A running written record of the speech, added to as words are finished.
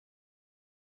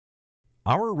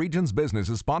Our region's business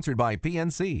is sponsored by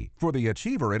PNC, for the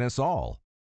achiever in us all.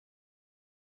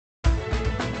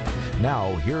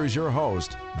 Now, here's your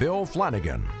host, Bill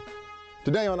Flanagan.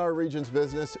 Today on Our Region's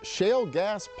Business, shale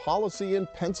gas policy in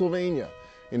Pennsylvania.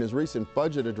 In his recent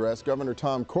budget address, Governor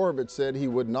Tom Corbett said he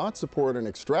would not support an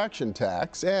extraction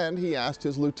tax, and he asked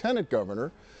his lieutenant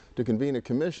governor to convene a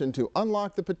commission to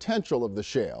unlock the potential of the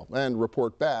shale and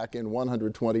report back in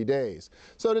 120 days.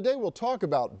 So today we'll talk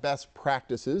about best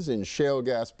practices in shale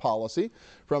gas policy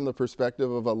from the perspective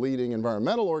of a leading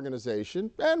environmental organization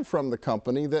and from the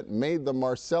company that made the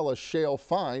Marcellus Shale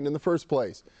find in the first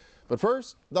place. But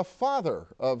first, the father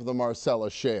of the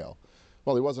Marcellus Shale.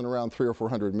 Well, he wasn't around 300 or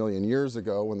 400 million years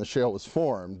ago when the shale was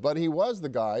formed, but he was the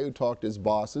guy who talked his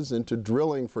bosses into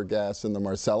drilling for gas in the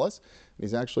Marcellus.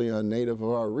 He's actually a native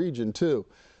of our region, too.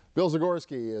 Bill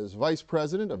Zagorski is Vice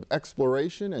President of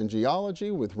Exploration and Geology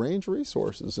with Range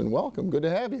Resources, and welcome. Good to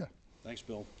have you. Thanks,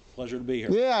 Bill. Pleasure to be here.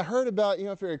 Yeah, I heard about,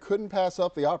 I figured I couldn't pass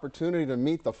up the opportunity to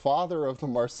meet the father of the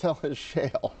Marcellus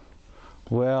Shale.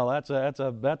 Well, that's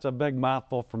a big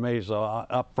mouthful for me. So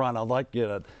up front, I'd like you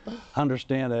to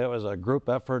understand that it was a group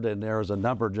effort, and there was a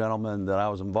number of gentlemen that I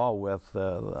was involved with.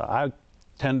 I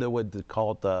tend to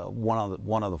call it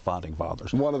one of the founding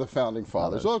fathers. One of the founding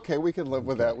fathers. Okay, we can live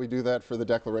with that. We do that for the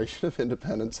Declaration of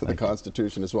Independence and the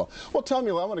Constitution as well. Well, tell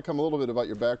me, I want to come a little bit about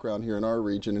your background here in our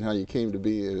region and how you came to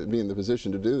be in the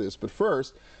position to do this. But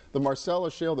first, the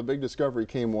Marcellus Shale, the big discovery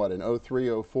came, what, in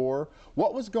 03, 04?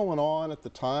 What was going on at the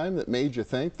time that made you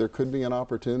think there could be an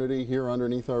opportunity here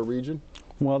underneath our region?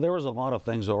 Well, there was a lot of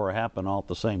things that were happening all at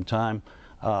the same time.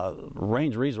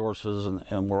 Range Resources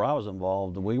and where I was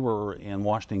involved, we were in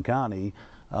Washington County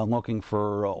looking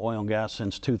for oil and gas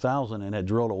since 2000 and had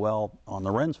drilled a well on the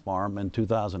Renz farm in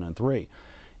 2003.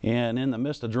 And in the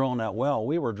midst of drilling that well,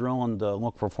 we were drilling to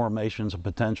look for formations of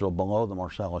potential below the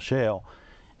Marcellus Shale.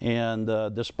 And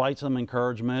despite some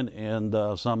encouragement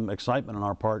and some excitement on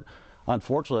our part,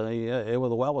 unfortunately, the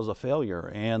well was a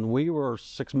failure. And we were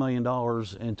 $6 million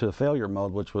into failure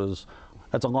mode,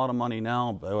 that's a lot of money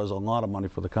now, but it was a lot of money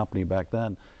for the company back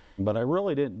then. But I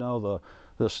really didn't know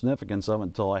the significance of it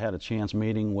until I had a chance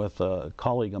meeting with a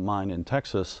colleague of mine in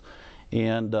Texas.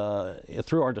 And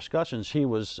through our discussions, he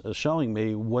was showing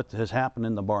me what has happened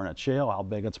in the Barnett Shale, how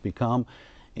big it's become.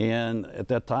 And at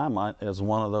that time, as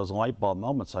one of those light bulb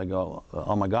moments, I go,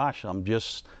 oh my gosh, I'm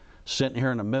just sitting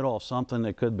here in the middle of something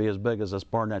that could be as big as this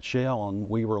Barnett Shale, and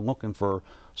we were looking for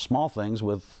small things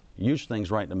with huge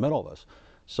things right in the middle of us.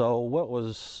 So what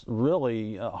was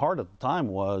really hard at the time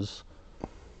was,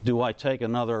 do I take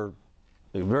another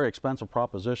very expensive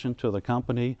proposition to the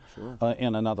company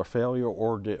and another failure,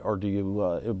 or do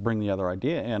you bring the other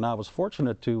idea? And I was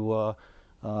fortunate to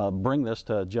bring this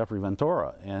to Jeffrey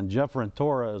Ventura, and Jeff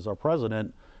Ventura is our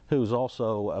president, who's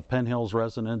also a Penn Hills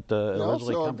resident,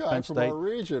 originally also from a guy Penn from State. Our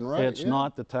region, right? It's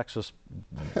not the Texas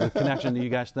connection that you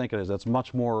guys think it is. It's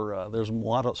much more. There's a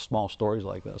lot of small stories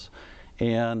like this,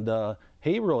 and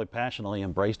he really passionately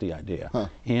embraced the idea,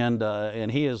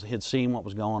 and he had seen what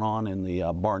was going on in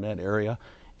the Barnett area,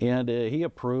 and he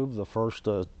approved the first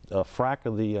frack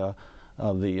of the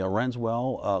Renz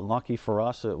well. Lucky for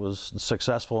us, it was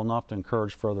successful enough to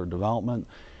encourage further development.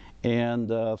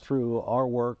 And through our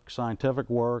work, scientific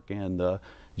work, and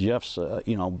Jeff's,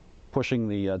 pushing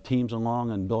the teams along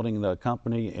and building the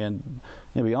company, and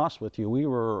to be honest with you, we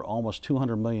were almost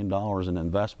 $200 million in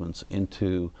investments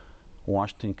into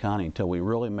Washington County until we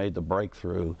really made the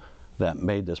breakthrough that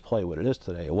made this play what it is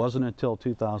today. It wasn't until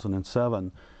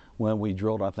 2007 when we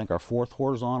drilled, I think, our fourth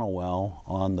horizontal well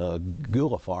on the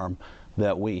Gula farm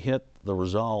that we hit the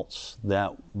results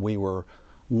that we were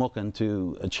looking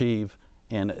to achieve.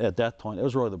 And at that point, it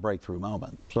was really the breakthrough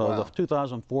moment. So the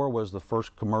 2004 was the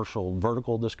first commercial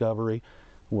vertical discovery.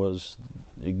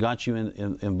 It got you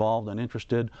involved and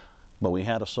interested, but we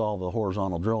had to solve the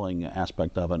horizontal drilling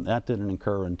aspect of it. And that didn't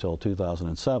occur until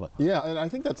 2007. Yeah, and I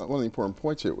think that's one of the important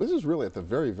points here. This is really at the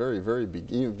very, very, very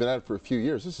beginning. You've been at it for a few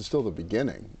years. This is still the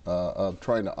beginning of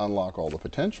trying to unlock all the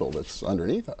potential that's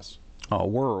underneath us.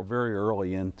 We're very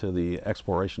early into the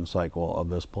exploration cycle of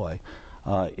this play.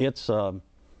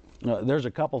 There's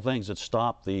a couple things that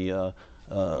stop the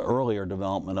earlier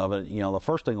development of it. The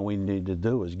first thing we need to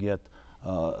do is get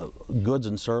goods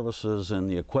and services and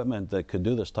the equipment that could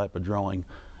do this type of drilling.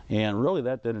 And really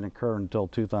that didn't occur until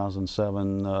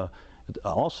 2007,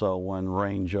 also when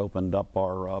Range opened up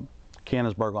our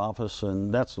Canonsburg office,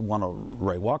 and that's one of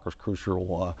Ray Walker's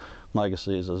crucial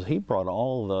legacies, is he brought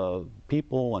all the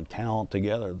people and talent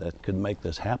together that could make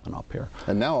this happen up here.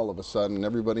 And now all of a sudden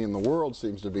everybody in the world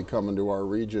seems to be coming to our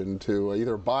region to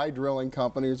either buy drilling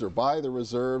companies or buy the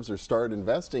reserves or start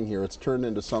investing here. It's turned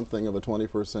into something of a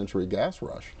 21st century gas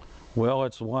rush. Well,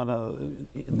 it's one of,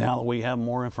 now that we have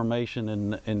more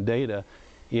information and data,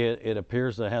 it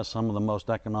appears to have some of the most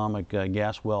economic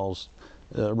gas wells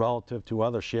relative to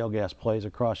other shale gas plays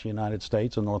across the United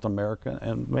States and North America,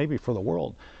 and maybe for the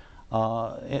world.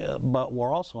 But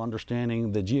we're also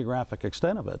understanding the geographic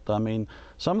extent of it. I mean,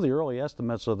 some of the early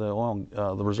estimates of the oil,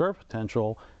 the reserve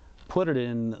potential put it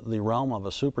in the realm of a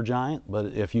supergiant, but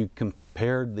if you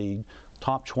compared the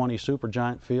top 20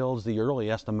 supergiant fields, the early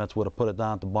estimates would have put it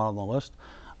down at the bottom of the list.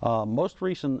 Most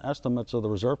recent estimates of the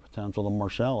reserve potential, the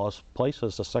Marcellus,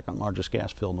 places the second largest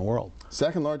gas field in the world.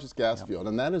 Second largest gas field,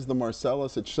 and that is the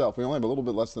Marcellus itself. We only have a little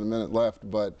bit less than a minute left,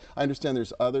 but I understand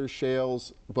there's other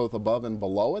shales both above and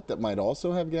below it that might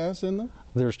also have gas in them?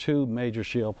 There's two major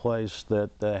shale plays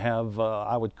that have,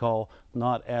 I would call,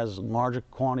 not as large a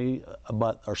quantity,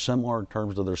 but are similar in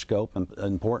terms of their scope and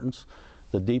importance.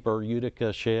 The deeper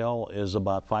Utica shale is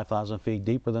about 5,000 feet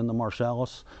deeper than the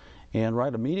Marcellus. And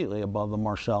right immediately above the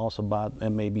Marcellus, about,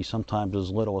 and maybe sometimes as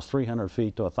little as 300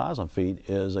 feet to 1,000 feet,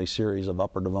 is a series of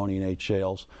upper Devonian age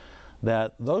shales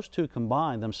that those two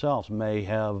combined themselves may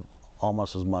have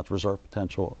almost as much reserve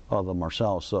potential of the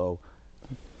Marcellus. So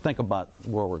think about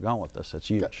where we're going with this. It's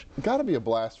huge. Got to be a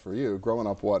blast for you. Growing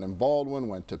up, what, in Baldwin,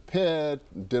 went to Pitt,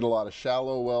 did a lot of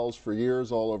shallow wells for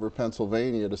years all over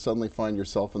Pennsylvania, to suddenly find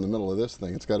yourself in the middle of this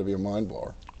thing. It's got to be a mind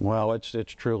blower. Well, it's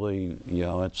truly, you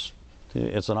know, it's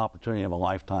an opportunity of a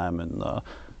lifetime, and it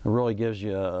really gives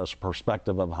you a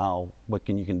perspective of what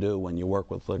you can do when you work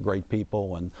with great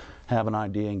people and have an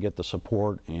idea and get the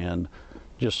support and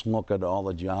just look at all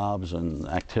the jobs and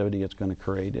activity it's going to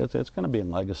create. It's going to be a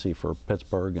legacy for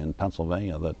Pittsburgh and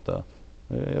Pennsylvania that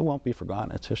it won't be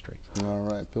forgotten. It's history. All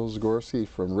right, Bill Zagorski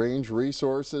from Range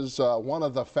Resources, one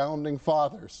of the founding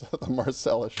fathers of the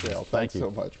Marcellus Shale. Thanks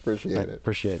so much. Appreciate it.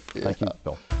 Appreciate it. Yeah. Thank you,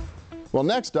 Bill. Well,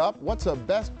 next up, what's a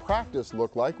best practice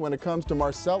look like when it comes to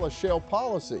Marcellus Shale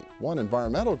policy? One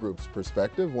environmental group's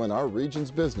perspective when our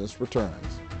region's business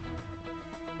returns.